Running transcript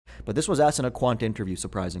But this was asked in a quant interview,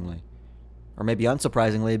 surprisingly. Or maybe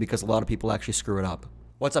unsurprisingly, because a lot of people actually screw it up.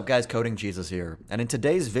 What's up, guys? Coding Jesus here. And in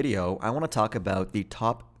today's video, I want to talk about the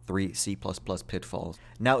top 3 C++ pitfalls.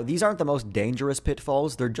 Now, these aren't the most dangerous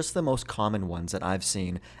pitfalls, they're just the most common ones that I've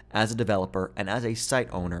seen as a developer and as a site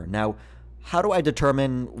owner. Now, how do I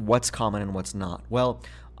determine what's common and what's not? Well,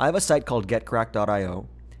 I have a site called getcracked.io.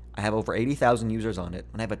 I have over 80,000 users on it,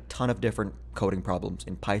 and I have a ton of different coding problems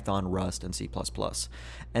in Python, Rust, and C++.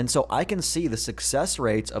 And so I can see the success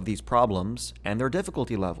rates of these problems and their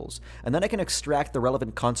difficulty levels. And then I can extract the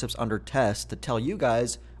relevant concepts under test to tell you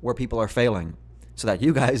guys where people are failing, so that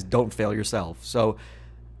you guys don't fail yourself. So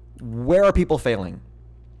where are people failing?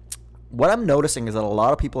 What I'm noticing is that a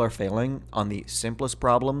lot of people are failing on the simplest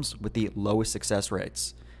problems with the lowest success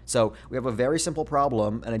rates. So we have a very simple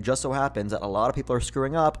problem, and it just so happens that a lot of people are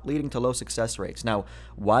screwing up, leading to low success rates. Now,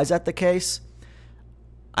 why is that the case?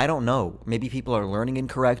 I don't know. Maybe people are learning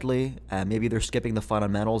incorrectly, maybe they're skipping the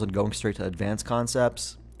fundamentals and going straight to advanced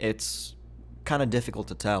concepts. It's kind of difficult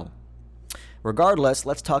to tell. Regardless,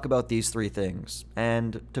 let's talk about these 3 things.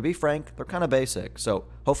 And to be frank, they're kind of basic. So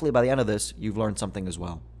hopefully by the end of this, you've learned something as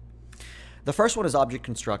well. The first one is object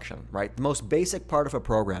construction, right? The most basic part of a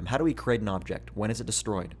program. How do we create an object? When is it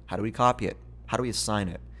destroyed? How do we copy it? How do we assign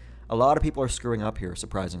it? A lot of people are screwing up here,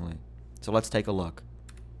 surprisingly. So let's take a look.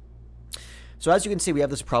 So as you can see, we have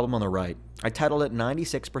this problem on the right. I titled it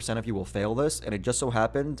 96% of you will fail this, and it just so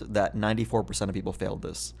happened that 94% of people failed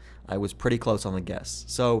this. I was pretty close on the guess.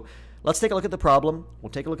 So let's take a look at the problem, we'll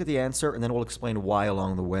take a look at the answer, and then we'll explain why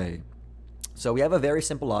along the way. So we have a very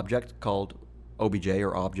simple object called OBJ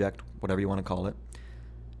or object, whatever you want to call it.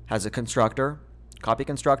 Has a constructor,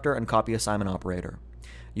 and copy assignment operator.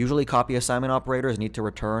 Usually copy assignment operators need to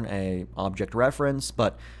return a object reference,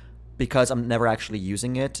 but because I'm never actually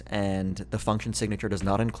using it and the function signature does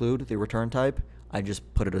not include the return type, I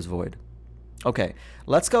just put it as void. Okay,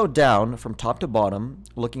 let's go down from top to bottom,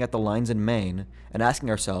 looking at the lines in main and asking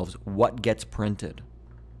ourselves what gets printed.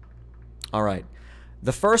 All right,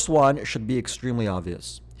 the first one should be extremely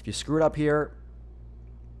obvious. If you screwed up here,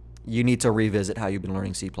 you need to revisit how you've been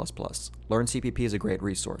learning C++. Learn CPP is a great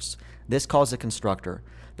resource. This calls a constructor.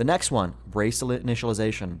 The next one, bracelet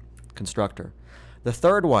initialization, constructor. The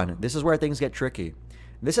third one, this is where things get tricky.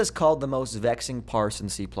 This is called the most vexing parse in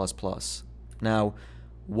C++. Now,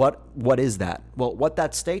 what is that? Well, what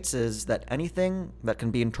that states is that anything that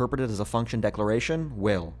can be interpreted as a function declaration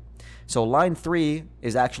will. So line 3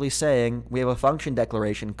 is actually saying we have a function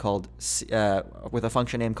declaration called C, with a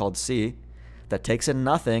function name called C that takes in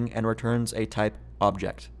nothing and returns a type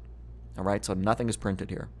object. All right, so nothing is printed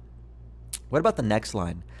here. What about the next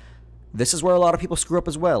line? This is where a lot of people screw up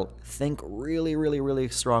as well. Think really, really, really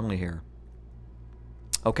strongly here.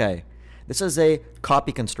 Okay, this is a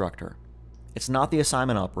copy constructor. It's not the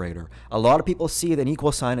assignment operator. A lot of people see an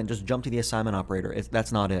equal sign and just jump to the assignment operator.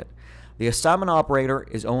 That's not it. The assignment operator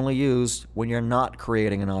is only used when you're not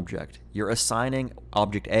creating an object. You're assigning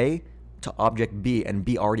object A to object B, and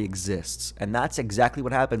B already exists. And that's exactly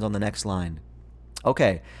what happens on the next line.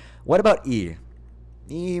 Okay, what about E?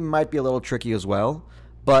 E might be a little tricky as well,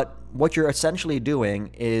 but what you're essentially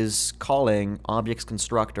doing is calling objects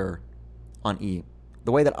constructor on E.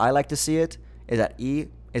 The way that I like to see it is that E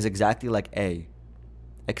is exactly like A,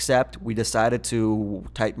 except we decided to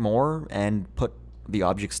type more and put the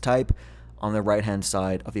object's type on the right-hand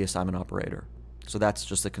side of the assignment operator. So that's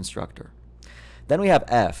just the constructor. Then we have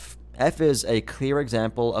F. F is a clear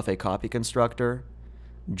example of a copy constructor.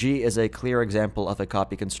 G is a clear example of a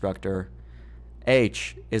copy constructor.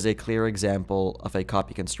 H is a clear example of a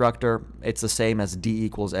copy constructor. It's the same as D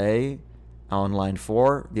equals A on line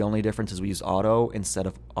 4. The only difference is we use auto instead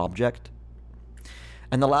of object.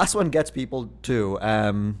 And the last one gets people too.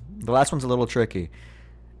 The last one's a little tricky.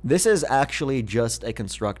 This is actually just a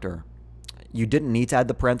constructor. You didn't need to add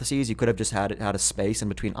the parentheses. You could have just had a space in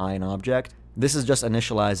between I and object. This is just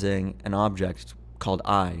initializing an object called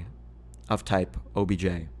I of type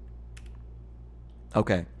OBJ.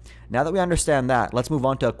 Okay, now that we understand that, let's move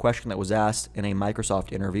on to a question that was asked in a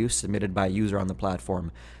Microsoft interview submitted by a user on the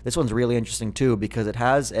platform. This one's really interesting too because it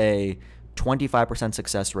has a 25%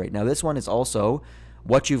 success rate. Now this one is also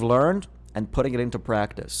what you've learned and putting it into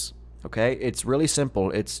practice. Okay, it's really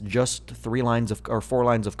simple. It's just 4 lines of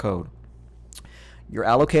code. You're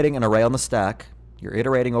allocating an array on the stack, you're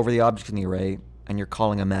iterating over the objects in the array, and you're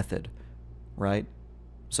calling a method, right?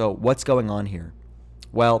 So what's going on here?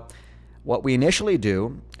 Well, what we initially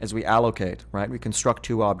do is we allocate, right? We construct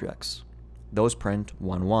 2 objects. Those print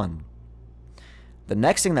 1, 1. The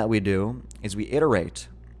next thing that we do is we iterate,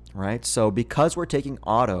 right? So because we're taking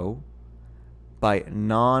auto by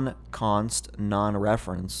non-const,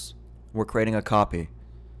 non-reference, we're creating a copy.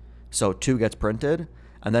 So 2 gets printed,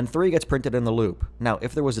 and then 3 gets printed in the loop. Now,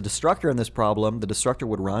 if there was a destructor in this problem, the destructor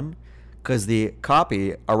would run because the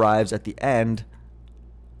copy arrives at the end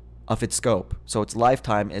of its scope. So its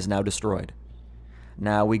lifetime is now destroyed.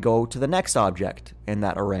 Now we go to the next object in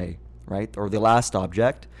that array, right? Or the last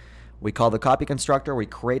object. We call the copy constructor, we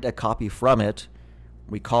create a copy from it,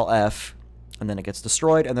 we call f, and then it gets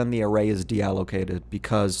destroyed, and then the array is deallocated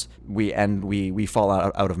because we fall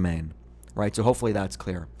out of main, right? So hopefully that's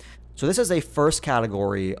clear. So this is a first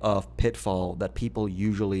category of pitfall that people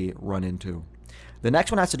usually run into. The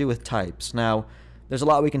next one has to do with types. Now, there's a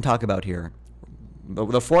lot we can talk about here.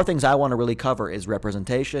 The 4 things I want to really cover is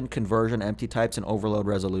representation, conversion, empty types, and overload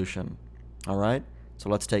resolution. All right? So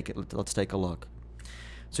let's take a look.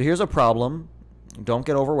 So here's a problem. Don't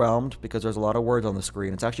get overwhelmed because there's a lot of words on the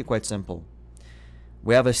screen. It's actually quite simple.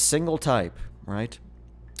 We have a single type, right?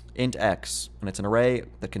 Int x, and it's an array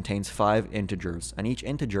that contains 5 integers, and each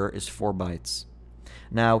integer is 4 bytes.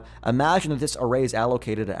 Now, imagine that this array is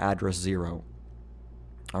allocated at address 0.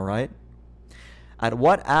 All right? At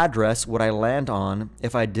what address would I land on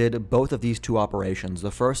if I did both of these 2 operations?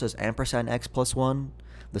 The first is ampersand x plus 1.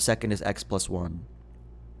 The second is x plus 1.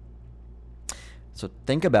 So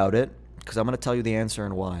think about it, because I'm going to tell you the answer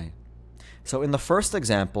and why. So in the first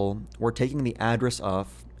example, we're taking the address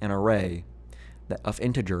of an array of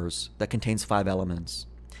integers that contains 5 elements.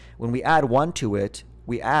 When we add 1 to it,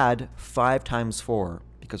 we add 5 times 4,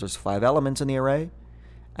 because there's 5 elements in the array,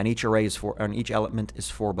 and each element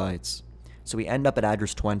is 4 bytes. So we end up at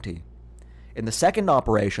address 20. In the second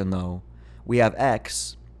operation, though, we have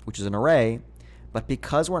x, which is an array, but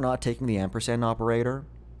because we're not taking the ampersand operator,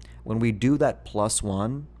 when we do that plus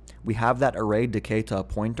 1, we have that array decay to a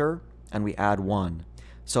pointer, and we add 1.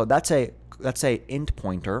 So that's a int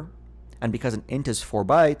pointer, and because an int is 4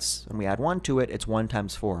 bytes, and we add 1 to it, it's 1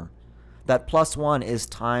 times 4. That plus 1 is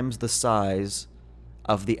times the size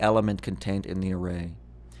of the element contained in the array.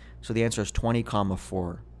 So the answer is 20,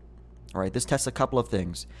 4. All right, this tests a couple of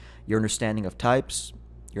things. Your understanding of types,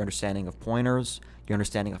 your understanding of pointers, your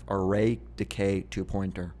understanding of array decay to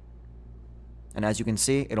pointer. And as you can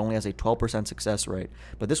see, it only has a 12% success rate.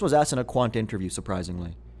 But this was asked in a quant interview,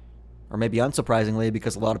 surprisingly. Or maybe unsurprisingly,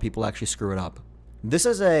 because a lot of people actually screw it up. This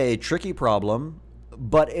is a tricky problem,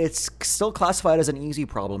 but it's still classified as an easy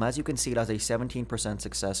problem. As you can see, it has a 17%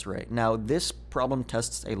 success rate. Now, this problem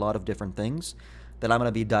tests a lot of different things that I'm going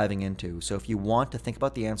to be diving into. So if you want to think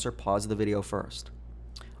about the answer, pause the video first.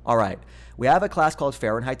 All right, we have a class called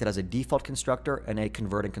Fahrenheit that has a default constructor and a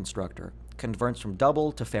converting constructor. Converts from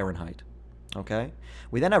double to Fahrenheit. Okay?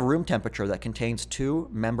 We then have room temperature that contains 2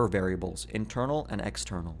 member variables, internal and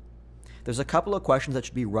external. There's a couple of questions that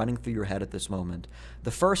should be running through your head at this moment.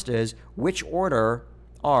 The first is, which order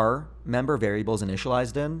are member variables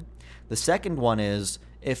initialized in? The second one is,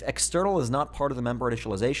 if external is not part of the member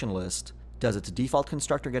initialization list, does its default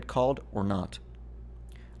constructor get called or not?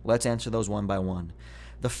 Let's answer those one by one.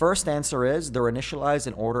 The first answer is they're initialized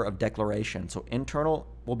in order of declaration. So internal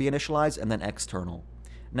will be initialized and then external.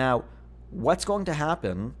 Now, what's going to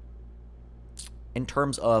happen in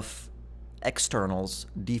terms of external's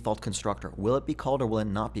default constructor? Will it be called or will it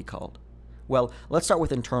not be called? Well, let's start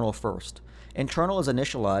with internal first. Internal is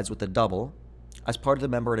initialized with a double as part of the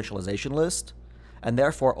member initialization list, and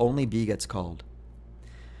therefore only B gets called.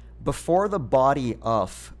 Before the body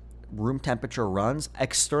of room temperature runs,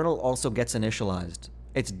 external also gets initialized.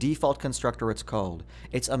 Its default constructor it's called.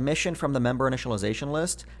 Its omission from the member initialization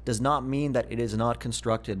list does not mean that it is not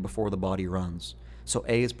constructed before the body runs. So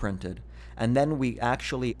A is printed. And then we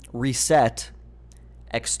actually reset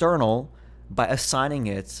external by assigning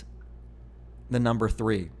it the number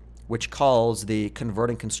 3, which calls the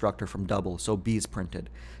converting constructor from double. So B is printed.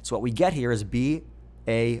 So what we get here is B,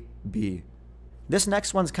 A, B. This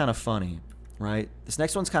next one's kind of funny, right? This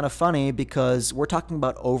next one's kind of funny because we're talking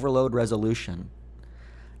about overload resolution.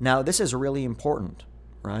 Now, this is really important,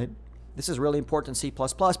 right? This is really important in C++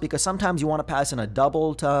 because sometimes you want to pass in a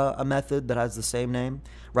double to a method that has the same name,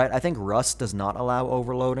 right? I think Rust does not allow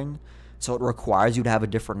overloading, so it requires you to have a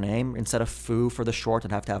different name. Instead of foo for the short,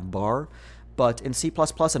 it'd have to have bar. But in C++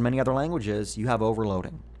 and many other languages, you have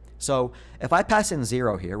overloading. So if I pass in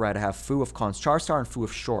 0 here, right, I have foo of const char star and foo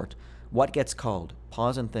of short. What gets called?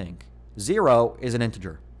 Pause and think. 0 is an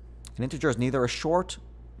integer. An integer is neither a short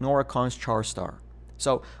nor a const char star.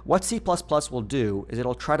 So what C++ will do is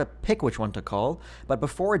it'll try to pick which one to call, but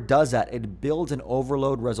before it does that, it builds an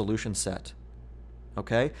overload resolution set.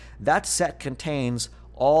 Okay? That set contains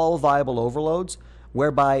all viable overloads,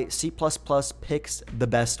 whereby C++ picks the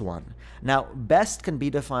best one. Now, best can be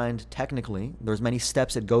defined technically. There's many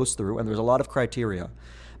steps it goes through, and there's a lot of criteria.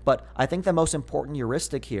 But I think the most important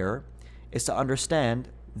heuristic here is to understand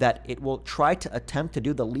that it will try to attempt to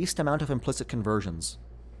do the least amount of implicit conversions.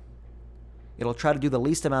 It'll try to do the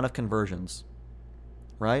least amount of conversions,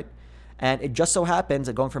 right? And it just so happens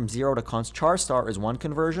that going from 0 to const char star is one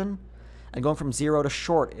conversion, and going from 0 to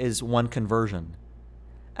short is one conversion.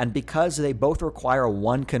 And because they both require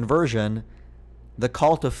one conversion, the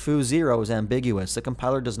call to foo0 is ambiguous. The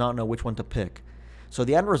compiler does not know which one to pick. So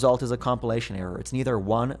the end result is a compilation error. It's neither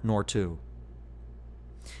 1 nor 2.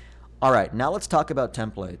 All right, now let's talk about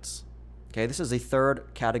templates. Okay, this is the third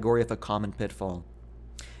category of a common pitfall.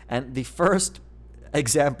 And the first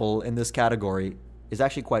example in this category is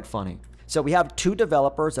actually quite funny. So we have two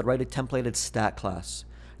developers that write a templated stack class.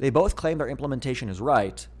 They both claim their implementation is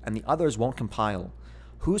right, and the others won't compile.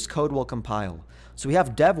 Whose code will compile? So we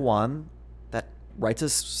have dev1 that writes a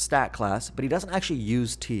stack class, but he doesn't actually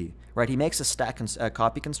use T, right? He makes a stack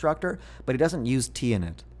copy constructor, but he doesn't use T in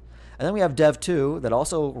it. And then we have dev2 that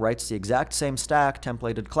also writes the exact same stack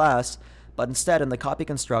templated class, but instead in the copy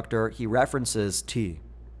constructor, he references T.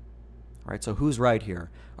 All right, so who's right here?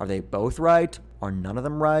 Are they both right? Are none of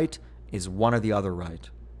them right? Is one or the other right?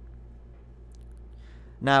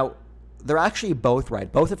 Now, they're actually both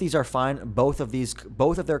right. Both of these are fine. Both of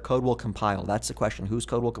their code will compile. That's the question. Whose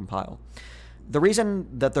code will compile? The reason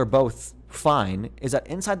that they're both fine is that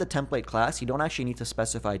inside the template class, you don't actually need to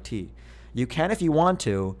specify T. You can if you want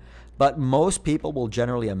to, but most people will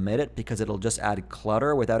generally omit it because it'll just add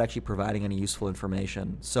clutter without actually providing any useful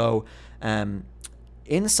information. So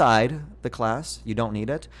inside the class, you don't need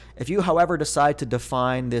it. If you, however, decide to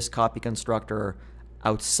define this copy constructor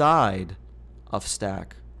outside of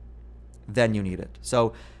stack, then you need it.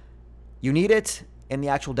 So you need it in the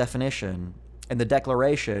actual definition. In the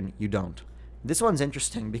declaration, you don't. This one's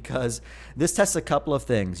interesting because this tests a couple of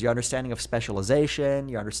things. Your understanding of specialization,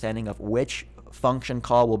 your understanding of which function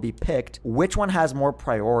call will be picked, which one has more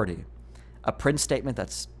priority. A print statement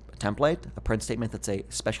that's a template, a print statement that's a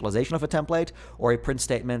specialization of a template, or a print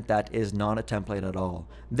statement that is not a template at all.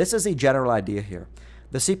 This is the general idea here.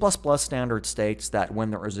 The C++ standard states that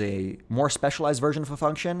when there is a more specialized version of a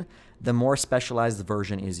function, the more specialized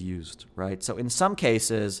version is used, right? So in some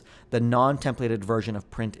cases, the non-templated version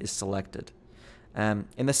of print is selected.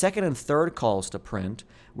 In the second and third calls to print,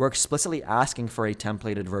 we're explicitly asking for a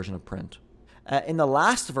templated version of print. In the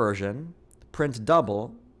last version, print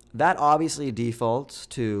double, that obviously defaults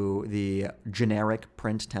to the generic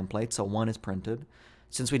print template, so 1 is printed,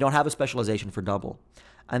 since we don't have a specialization for double.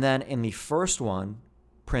 And then in the first one,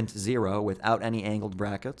 print 0 without any angled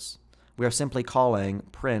brackets, we are simply calling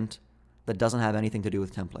print that doesn't have anything to do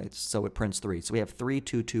with templates. So it prints 3. So we have 3,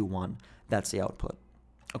 2, 2, 1. That's the output.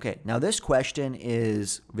 Okay, now this question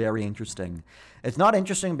is very interesting. It's not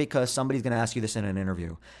interesting because somebody's going to ask you this in an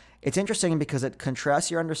interview. It's interesting because it contrasts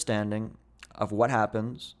your understanding of what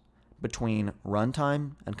happens between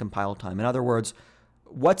runtime and compile time. In other words,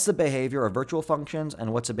 what's the behavior of virtual functions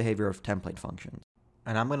and what's the behavior of template functions?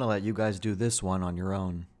 And I'm going to let you guys do this one on your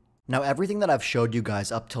own. Now, everything that I've showed you guys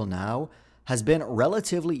up till now has been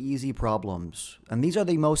relatively easy problems, and these are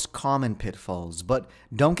the most common pitfalls, but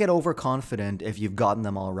don't get overconfident if you've gotten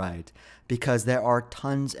them all right, because there are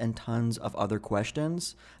tons and tons of other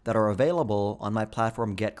questions that are available on my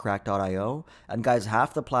platform getcracked.io, and guys,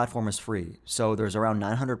 half the platform is free, so there's around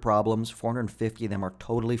 900 problems, 450 of them are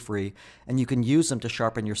totally free, and you can use them to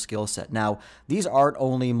sharpen your skill set. Now, these aren't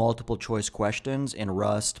only multiple choice questions in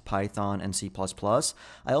Rust, Python, and C++,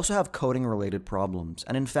 I also have coding related problems,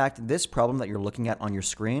 and in fact, this problem that you're looking at on your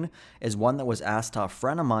screen is one that was asked to a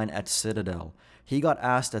friend of mine at Citadel. He got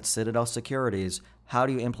asked at Citadel Securities, how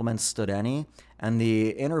do you implement std_any? And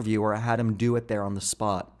the interviewer had him do it there on the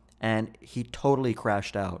spot. And he totally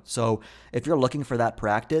crashed out. So if you're looking for that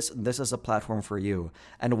practice, this is a platform for you.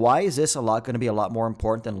 And why is this going to be a lot more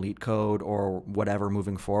important than LeetCode or whatever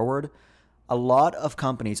moving forward? A lot of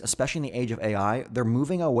companies, especially in the age of AI, they're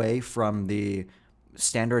moving away from the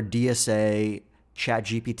standard DSA,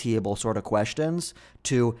 ChatGPT-able sort of questions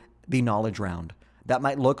to the knowledge round. That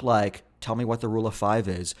might look like, tell me what the rule of 5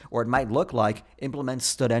 is, or it might look like, implement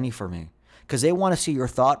std_any for me. Because they want to see your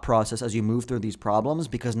thought process as you move through these problems,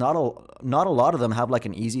 because not a lot of them have like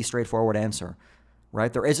an easy, straightforward answer,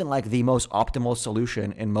 right? There isn't like the most optimal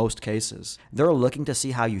solution in most cases. They're looking to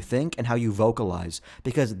see how you think and how you vocalize,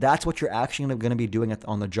 because that's what you're actually going to be doing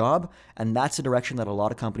on the job, and that's the direction that a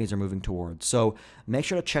lot of companies are moving towards. So make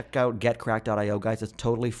sure to check out getcracked.io, guys. It's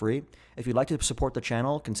totally free. If you'd like to support the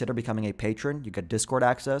channel, consider becoming a patron. You get Discord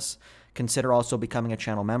access. Consider also becoming a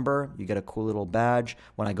channel member. You get a cool little badge.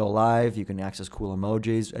 When I go live, you can access cool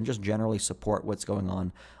emojis and just generally support what's going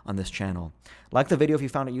on this channel. Like the video if you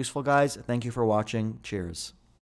found it useful, guys. Thank you for watching. Cheers.